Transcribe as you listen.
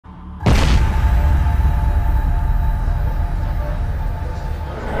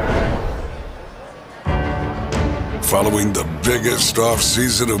following the biggest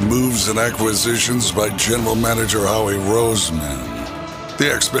offseason of moves and acquisitions by General Manager Howie Roseman.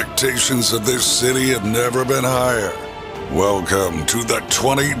 The expectations of this city have never been higher. Welcome to the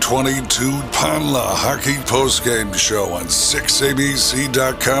 2022 Pond Lehocky Postgame Show on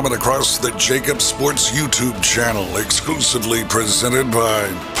 6abc.com and across the JAKIB Sports YouTube channel, exclusively presented by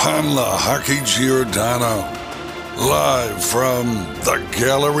Pond Lehocky Giordano. Live from the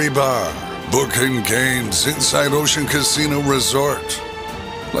Gallery Bar, booking games inside Ocean Casino Resort.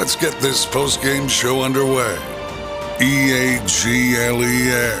 Let's get this postgame show underway. EAGLES,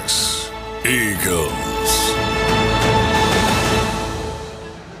 Eagles.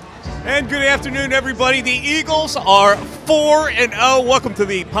 And good afternoon, everybody. The Eagles are 4-0. Welcome to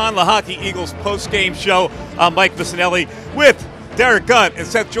the Pond Lehocky Eagles postgame show. I'm Mike Missanelli with Derrick Gunn and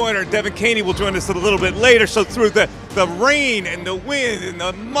Seth Joyner. And Devan Kaney will join us a little bit later. So through the rain and the wind and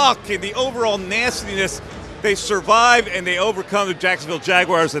the muck and the overall nastiness, they survive and they overcome the Jacksonville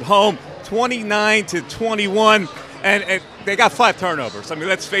Jaguars at home, 29-21. And they got 5 turnovers. I mean,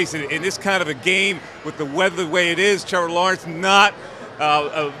 let's face it, in this kind of a game with the weather the way it is, Trevor Lawrence not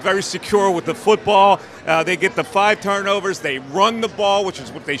very secure with the football. They get the 5 turnovers. They run the ball, which is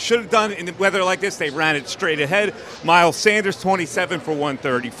what they should have done in the weather like this. They ran it straight ahead. Miles Sanders, 27 for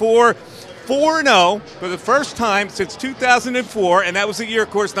 134. 4-0 for the first time since 2004, and that was the year,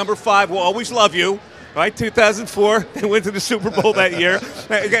 of course, number 5 will always love you. Right, 2004, they went to the Super Bowl that year.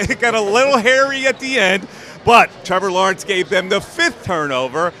 It got a little hairy at the end, but Trevor Lawrence gave them the 5th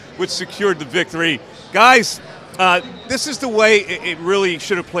turnover, which secured the victory. Guys, this is the way it really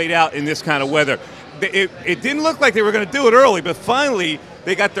should have played out in this kind of weather. It didn't look like they were going to do it early, but finally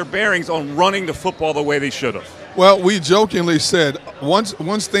they got their bearings on running the football the way they should have. Well, we jokingly said once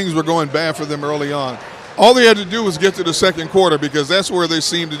things were going bad for them early on, all they had to do was get to the second quarter because that's where they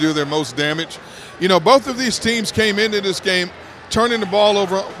seemed to do their most damage. You know, both of these teams came into this game turning the ball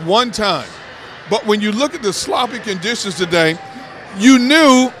over one time. But when you look at the sloppy conditions today, you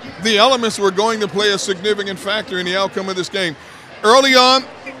knew the elements were going to play a significant factor in the outcome of this game. Early on,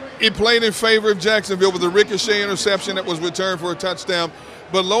 it played in favor of Jacksonville with a ricochet interception that was returned for a touchdown.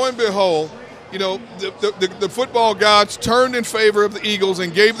 But lo and behold, you know, the football gods turned in favor of the Eagles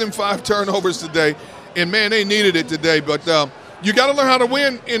and gave them 5 turnovers today. And, man, they needed it today. But you got to learn how to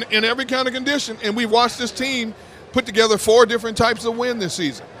win in every kind of condition. And we watched this team put together 4 different types of win this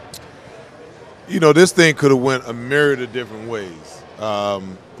season. You know, this thing could have went a myriad of different ways.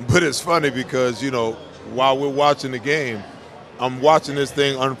 But it's funny because, you know, while we're watching the game, I'm watching this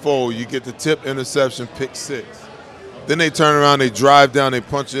thing unfold. You get the tip interception, pick 6. Then they turn around, they drive down, they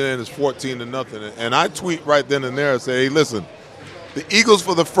punch it in, it's 14-0. And I tweet right then and there and say, hey, listen, the Eagles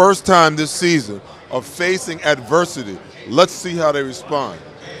for the first time this season are facing adversity. Let's see how they respond.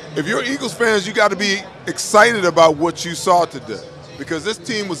 If you're Eagles fans, you got to be excited about what you saw today because this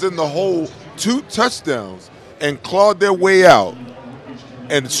team was in the hole 2 touchdowns and clawed their way out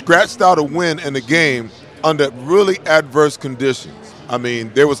and scratched out a win in the game under really adverse conditions. I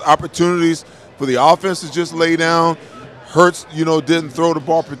mean, there was opportunities for the offense to just lay down. Hurts, you know, didn't throw the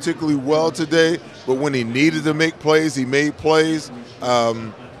ball particularly well today, but when he needed to make plays, he made plays.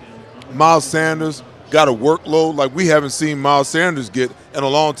 Miles Sanders got a workload like we haven't seen Miles Sanders get in a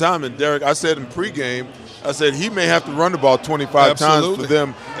long time. And Derrick, I said in pregame, I said he may have to run the ball 25 times for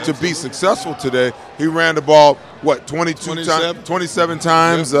them to be successful today. He ran the ball, what, 27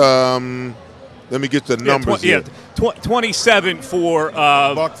 times? Yeah. Let me get the numbers here. 27 for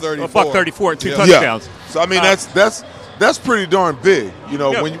 $134 and 2 touchdowns. Yeah. So I mean that's pretty darn big. You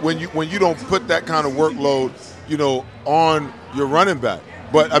know, when you don't put that kind of workload, you know, on your running back.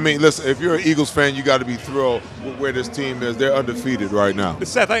 But, I mean, listen, if you're an Eagles fan, you got to be thrilled with where this team is. They're undefeated right now.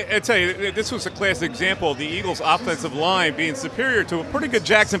 Seth, I tell you, this was a classic example of the Eagles' offensive line being superior to a pretty good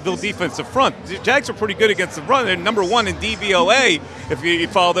Jacksonville defensive front. The Jags are pretty good against the run. They're number 1 in DVOA, if you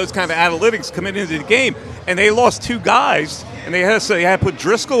follow those kind of analytics coming into the game. And they lost 2 guys, and they had to put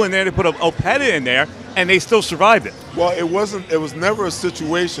Driscoll in there, they put Opeta in there, and they still survived it. Well, it was never a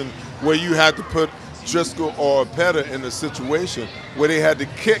situation where you had to put Driscoll or Opeta in a situation where they had to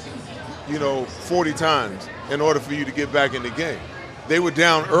kick, you know, 40 times in order for you to get back in the game. They were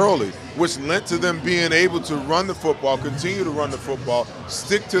down early, which lent to them being able to run the football, continue to run the football,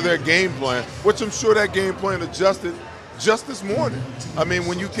 stick to their game plan, which I'm sure that game plan adjusted just this morning. I mean,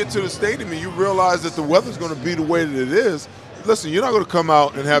 when you get to the stadium and you realize that the weather's going to be the way that it is, listen, you're not going to come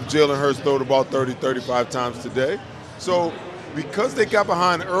out and have Jalen Hurts throw the ball 30, 35 times today. So because they got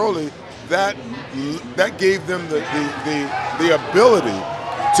behind early, that gave them the ability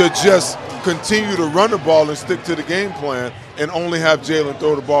to just continue to run the ball and stick to the game plan and only have Jalen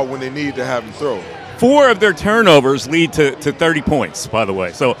throw the ball when they need to have him throw it. 4 of their turnovers lead to 30 points, by the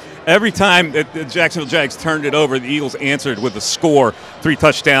way. So every time that the Jacksonville Jags turned it over, the Eagles answered with a score, 3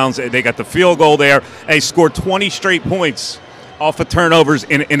 touchdowns. They got the field goal there. They scored 20 straight points off of turnovers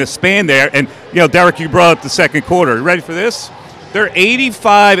in a span there. And, Derrick, you brought up the second quarter. You ready for this? They're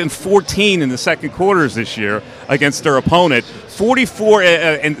 85-14 in the second quarters this year against their opponent,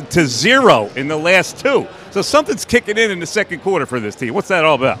 44-0 in the last 2. So something's kicking in the second quarter for this team. What's that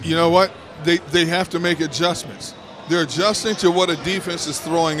all about? You know what? They have to make adjustments. They're adjusting to what a defense is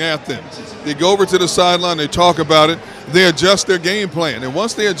throwing at them. They go over to the sideline, they talk about it, they adjust their game plan. And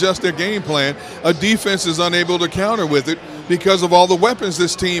once they adjust their game plan, a defense is unable to counter with it because of all the weapons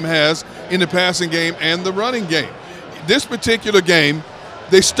this team has in the passing game and the running game. This particular game,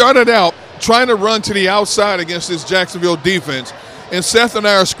 they started out trying to run to the outside against this Jacksonville defense, and Seth and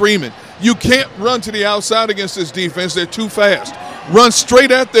I are screaming, you can't run to the outside against this defense. They're too fast. Run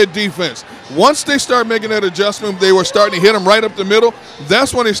straight at their defense. Once they start making that adjustment, they were starting to hit them right up the middle.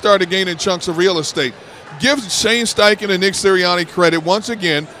 That's when they started gaining chunks of real estate. Give Shane Steichen and Nick Sirianni credit once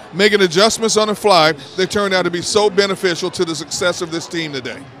again, making adjustments on the fly that turned out to be so beneficial to the success of this team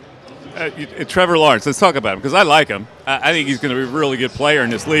today. Trevor Lawrence, let's talk about him because I like him. I think he's going to be a really good player in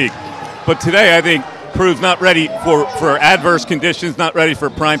this league. But today I think proves not ready for adverse conditions, not ready for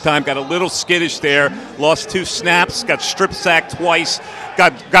prime time. Got a little skittish there, lost 2 snaps, got strip sacked twice,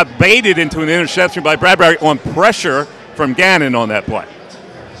 got baited into an interception by Bradbury on pressure from Gannon on that play.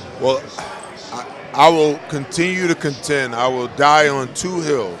 Well, I will continue to contend. I will die on 2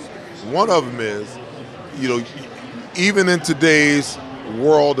 hills. One of them is, even in today's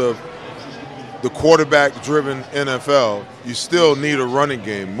world of the quarterback-driven NFL, you still need a running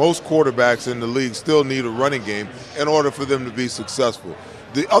game. Most quarterbacks in the league still need a running game in order for them to be successful.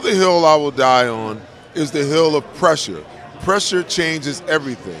 The other hill I will die on is the hill of pressure. Pressure changes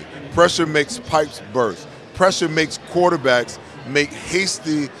everything. Pressure makes pipes burst. Pressure makes quarterbacks make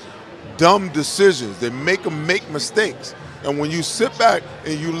hasty, dumb decisions. They make them make mistakes. And when you sit back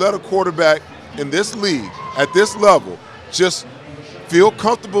and you let a quarterback in this league, at this level, just feel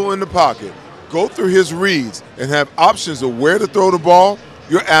comfortable in the pocket, go through his reads, and have options of where to throw the ball,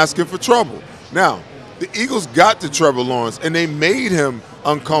 you're asking for trouble. Now, the Eagles got to Trevor Lawrence, and they made him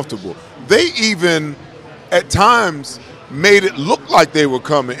uncomfortable. They even, at times, made it look like they were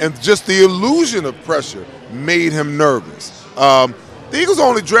coming, and just the illusion of pressure made him nervous. The Eagles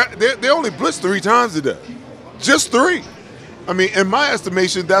only blitzed 3 times today, just 3. I mean, in my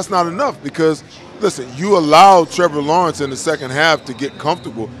estimation, that's not enough because, listen, you allowed Trevor Lawrence in the second half to get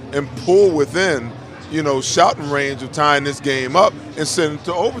comfortable and pull within, shouting range of tying this game up and send it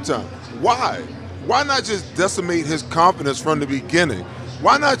to overtime. Why? Why not just decimate his confidence from the beginning?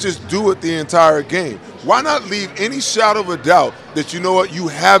 Why not just do it the entire game? Why not leave any shadow of a doubt that, you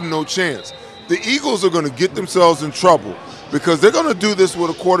have no chance? The Eagles are going to get themselves in trouble because they're going to do this with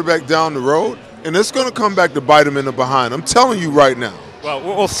a quarterback down the road, and it's going to come back to bite them in the behind. I'm telling you right now. Well,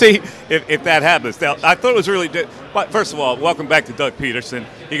 we'll see if that happens. Now, I thought it was really good. But first of all, welcome back to Doug Peterson.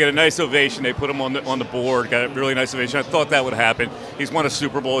 He got a nice ovation. They put him on the board. Got a really nice ovation. I thought that would happen. He's won a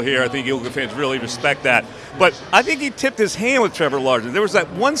Super Bowl here. I think Eagle fans really respect that. But I think he tipped his hand with Trevor Lawrence. There was that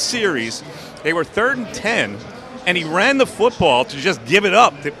one series. They were 3rd and 10, and he ran the football to just give it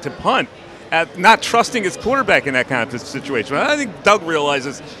up to punt. Not trusting his quarterback in that kind of situation. I think Doug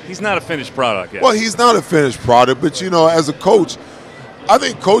realizes he's not a finished product yet. Well, he's not a finished product, but, as a coach, I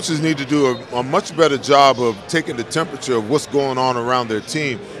think coaches need to do a much better job of taking the temperature of what's going on around their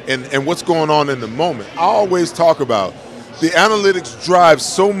team and what's going on in the moment. I always talk about the analytics drive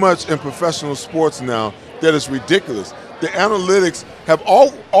so much in professional sports now that it's ridiculous. The analytics have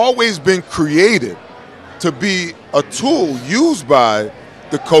always been created to be a tool used by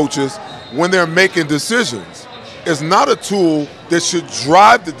the coaches when they're making decisions. It's not a tool that should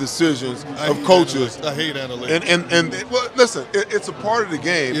drive the decisions of coaches. I hate analytics. And well, listen, it's a part of the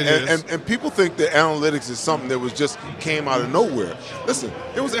game. And people think that analytics is something that just came out of nowhere. Listen,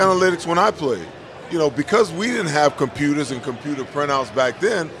 it was analytics when I played. Because we didn't have computers and computer printouts back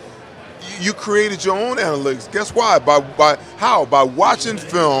then, you created your own analytics. Guess why? By how? By watching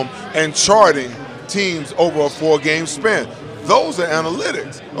film and charting teams over a 4-game span. Those are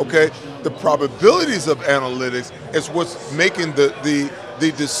analytics, okay? The probabilities of analytics is what's making the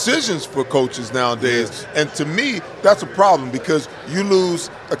decisions for coaches nowadays. Yes. And to me, that's a problem because you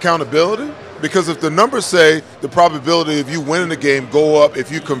lose accountability. Because if the numbers say the probability of you winning the game go up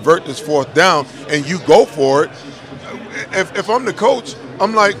if you convert this 4th down and you go for it, if I'm the coach,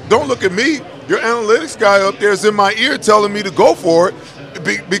 I'm like, don't look at me. Your analytics guy up there is in my ear telling me to go for it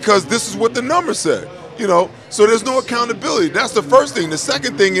because this is what the numbers say. You know, so there's no accountability. That's the first thing. The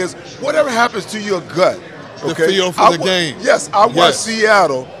second thing is whatever happens to your gut. The feel for the game. Yes, I watched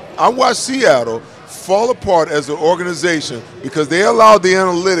Seattle. I watched Seattle fall apart as an organization because they allowed the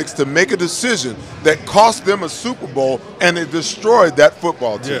analytics to make a decision that cost them a Super Bowl, and it destroyed that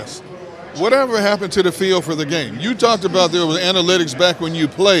football team. Yes. Whatever happened to the feel for the game? You talked about there was analytics back when you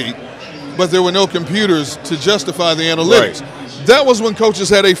played, but there were no computers to justify the analytics. Right. That was when coaches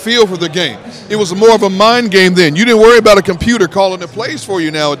had a feel for the game. It was more of a mind game then. You didn't worry about a computer calling the plays for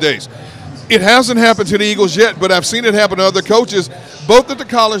you nowadays. It hasn't happened to the Eagles yet, but I've seen it happen to other coaches, both at the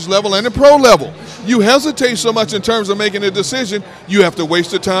college level and the pro level. You hesitate so much in terms of making a decision, you have to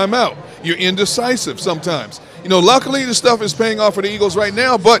waste a timeout. You're indecisive sometimes. You know, luckily the stuff is paying off for the Eagles right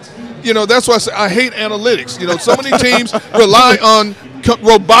now, but, you know, that's why I say I hate analytics. You know, so many teams rely on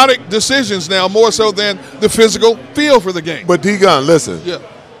robotic decisions now more so than the physical feel for the game. But D-Gun, listen. Yeah.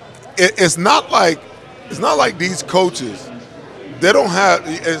 It's not like these coaches,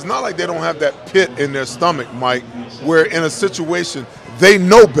 it's not like they don't have that pit in their stomach, Mike, where in a situation they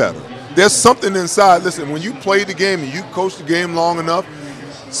know better. There's something inside. Listen, when you play the game and you coach the game long enough,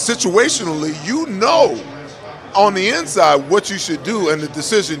 situationally, you know on the inside what you should do and the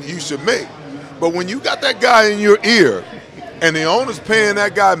decision you should make. But when you got that guy in your ear and the owner's paying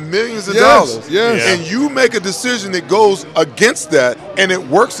that guy millions of dollars, and you make a decision that goes against that and it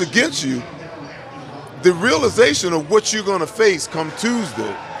works against you, the realization of what you're going to face come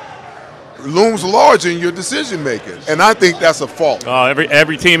Tuesday looms large in your decision making, and I think that's a fault.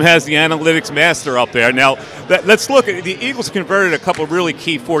 Every team has the analytics master up there. Now, let's look at the Eagles converted a couple of really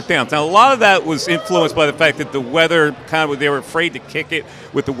key fourth downs. Now, a lot of that was influenced by the fact that the weather they were afraid to kick it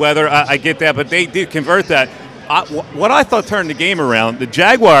with the weather. I get that, but they did convert that. What I thought turned the game around, the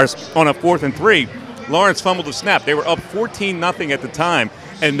Jaguars on a 4th and 3, Lawrence fumbled the snap. They were up 14-0 at the time,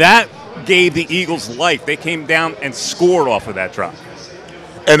 and that gave the Eagles life. They came down and scored off of that drop.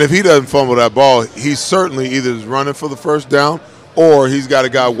 And if he doesn't fumble that ball, he's certainly either running for the first down or he's got a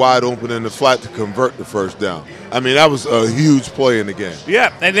guy wide open in the flat to convert the first down. I mean, that was a huge play in the game.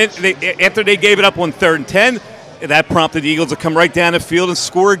 Yeah, and then after they gave it up on 3rd and 10, that prompted the Eagles to come right down the field and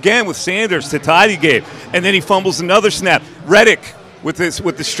score again with Sanders to tie the game. And then he fumbles another snap. Reddick with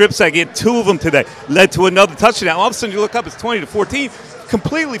the strip sack, he had 2 of them today, led to another touchdown. All of a sudden you look up, it's 20-14,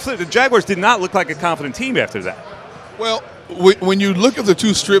 completely flipped. The Jaguars did not look like a confident team after that. Well, when you look at the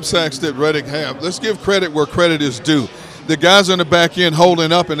 2 strip sacks that Reddick have, let's give credit where credit is due. The guys on the back end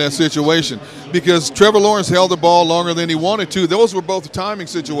holding up in that situation because Trevor Lawrence held the ball longer than he wanted to. Those were both timing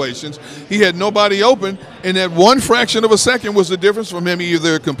situations. He had nobody open, and that one fraction of a second was the difference from him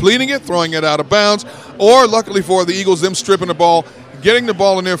either completing it, throwing it out of bounds, or luckily for the Eagles, them stripping the ball, getting the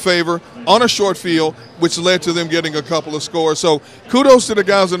ball in their favor on a short field, which led to them getting a couple of scores. So kudos to the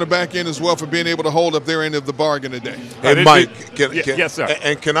guys on the back end as well for being able to hold up their end of the bargain today. Hey, Mike, yes, sir.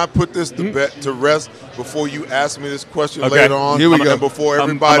 And can I put this to rest before you ask me this question later on? Here we go. And before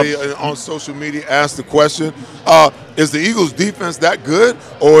everybody on social media asks the question, is the Eagles' defense that good,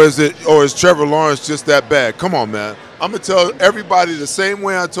 or is Trevor Lawrence just that bad? Come on, man. I'm going to tell everybody the same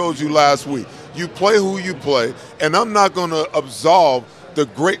way I told you last week. You play who you play, and I'm not going to absolve the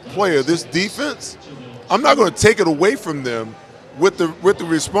great player, this defense. I'm not going to take it away from them with the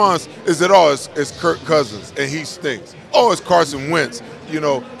response is that, it's Kirk Cousins, and he stinks. Oh, it's Carson Wentz,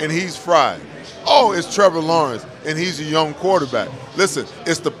 and he's fried. Oh, it's Trevor Lawrence, and he's a young quarterback. Listen,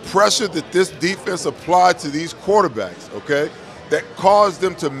 it's the pressure that this defense applied to these quarterbacks, okay, that caused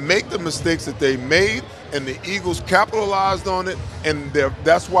them to make the mistakes that they made, and the Eagles capitalized on it, and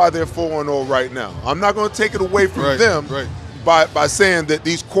that's why they're 4-0 right now. I'm not going to take it away from them by saying that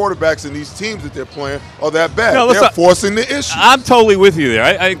these quarterbacks and these teams that they're playing are that bad. No, they're forcing the issue. I'm totally with you there.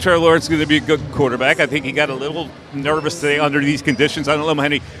 I think Trevor Lawrence is going to be a good quarterback. I think he got a little nervous today under these conditions. I don't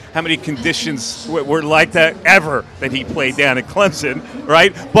know how many conditions were like that ever that he played down at Clemson,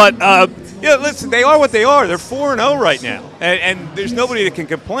 right? But listen, they are what they are. They're 4-0 right now, and there's nobody that can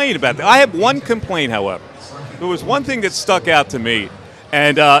complain about that. I have one complaint, however. There was one thing that stuck out to me,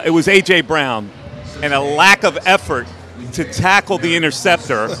 and it was A.J. Brown and a lack of effort to tackle the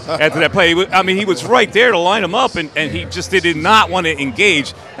interceptor after that play. He was right there to line him up, and he just did not want to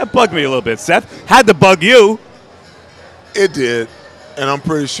engage. That bugged me a little bit, Seth. Had to bug you. It did, and I'm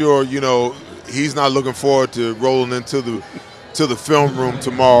pretty sure, he's not looking forward to rolling into the film room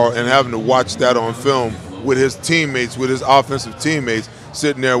tomorrow and having to watch that on film with his teammates, with his offensive teammates,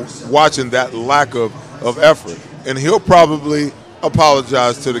 sitting there watching that lack of effort. And he'll probably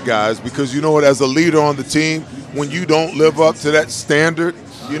apologize to the guys because, as a leader on the team, when you don't live up to that standard,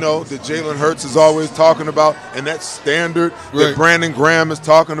 you know, that Jalen Hurts is always talking about, and that standard that Brandon Graham is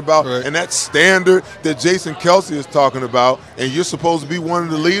talking about, and that standard that Jason Kelce is talking about, and you're supposed to be one of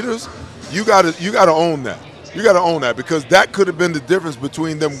the leaders, you gotta own that. You got to own that, because that could have been the difference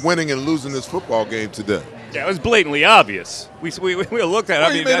between them winning and losing this football game today. Yeah, it was blatantly obvious. We looked at it.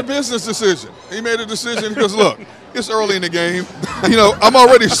 Well, he made a business decision. He made a decision because, look, it's early in the game. You know, I'm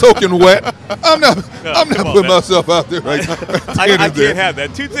already soaking wet. I'm not putting myself out there right now. I can't have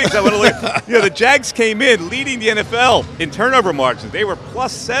that. Two things I want to look at. You know, the Jags came in leading the NFL in turnover margins. They were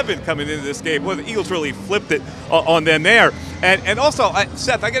 +7 coming into this game. Well, the Eagles really flipped it on them there. And also,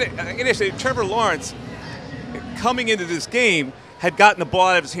 Seth, I got to say, Trevor Lawrence, coming into this game, had gotten the ball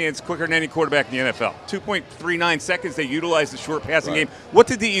out of his hands quicker than any quarterback in the NFL. 2.39 seconds, they utilized the short passing game. What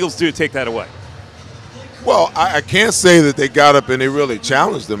did the Eagles do to take that away? Well, I can't say that they got up and they really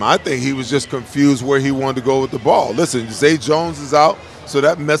challenged him. I think he was just confused where he wanted to go with the ball. Listen, Zay Jones is out, so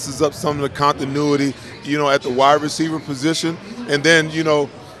that messes up some of the continuity, you know, at the wide receiver position. And then, you know,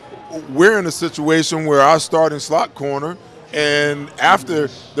 we're in a situation where our starting slot corner, and after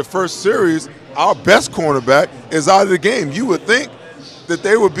the first series, our best cornerback is out of the game. You would think that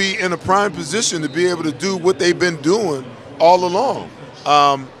they would be in a prime position to be able to do what they've been doing all along.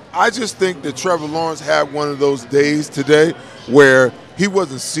 I just think that Trevor Lawrence had one of those days today where he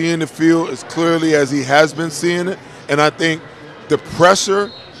wasn't seeing the field as clearly as he has been seeing it, and I think the pressure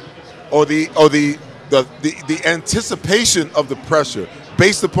or the anticipation of the pressure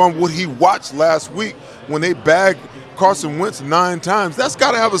based upon what he watched last week when they bagged Carson Wentz 9 times, that's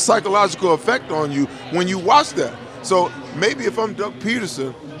got to have a psychological effect on you when you watch that. So maybe if I'm Doug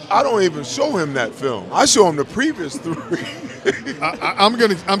Peterson, I don't even show him that film. I show him the previous 3.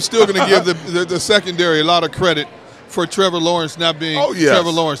 I'm still gonna give the secondary a lot of credit for Trevor Lawrence not being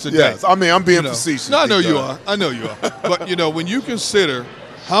Trevor Lawrence today. Yes, I mean, I'm being facetious. No, I know you are. I know you are. But, you know, when you consider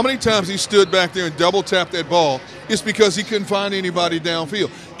how many times he stood back there and double-tapped that ball, it's because he couldn't find anybody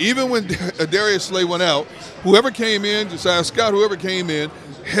downfield. Even when Darius Slay went out, whoever came in, Josiah Scott, whoever came in,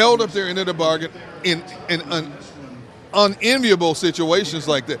 held up their end of the bargain in unenviable situations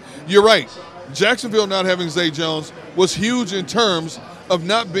like that. You're right. Jacksonville not having Zay Jones was huge in terms of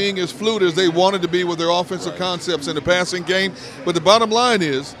not being as fluid as they wanted to be with their offensive concepts in the passing game. But the bottom line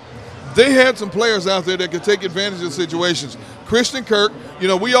is they had some players out there that could take advantage of situations. Christian Kirk, you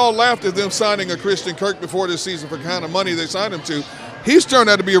know, we all laughed at them signing a Christian Kirk before this season for the kind of money they signed him to. He's turned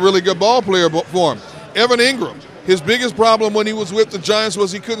out to be a really good ball player for him. Evan Ingram, his biggest problem when he was with the Giants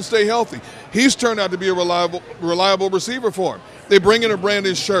was he couldn't stay healthy. He's turned out to be a reliable receiver for him. They bring in a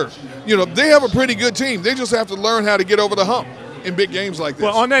Brandon Scherf. You know, they have a pretty good team. They just have to learn how to get over the hump in big games like this.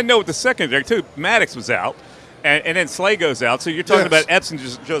 Well, on that note, the secondary, too, Maddox was out, and then Slay goes out. So you're talking about Epps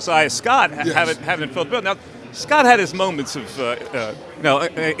and Josiah Scott having filled the bill. Now, Scott had his moments of,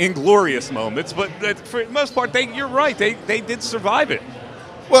 inglorious moments, but for the most part, you're right. They did survive it.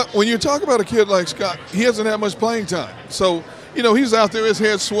 Well, when you talk about a kid like Scott, he hasn't had much playing time. So, you know, he's out there, his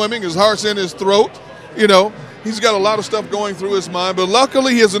head's swimming, his heart's in his throat. You know, he's got a lot of stuff going through his mind. But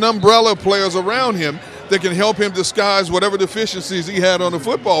luckily, he has an umbrella of players around him that can help him disguise whatever deficiencies he had on the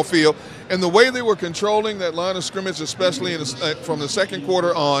football field. And the way they were controlling that line of scrimmage, especially from the second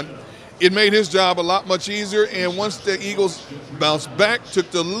quarter on, it made his job a lot much easier. And once the Eagles bounced back,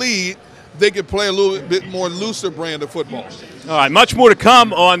 took the lead, they could play a little bit more looser brand of football. All right, much more to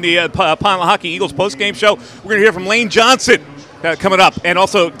come on the Pond Lehocky Eagles postgame show. We're going to hear from Lane Johnson coming up, and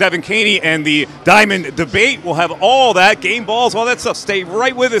also Devan Kaney and the Diamond Debate. We'll have all that, game balls, all that stuff. Stay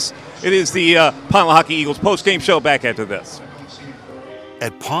right with us. It is the Pond Lehocky Eagles postgame show. Back after this.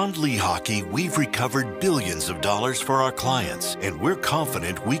 At Pond Lehocky, we've recovered billions of dollars for our clients, and we're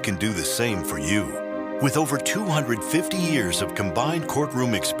confident we can do the same for you. With over 250 years of combined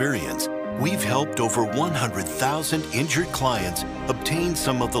courtroom experience, we've helped over 100,000 injured clients obtain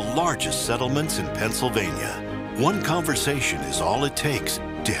some of the largest settlements in Pennsylvania. One conversation is all it takes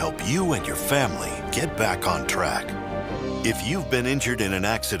to help you and your family get back on track. If you've been injured in an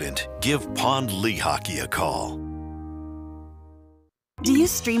accident, give Pond Lehocky a call. Do you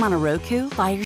stream on a Roku, Fire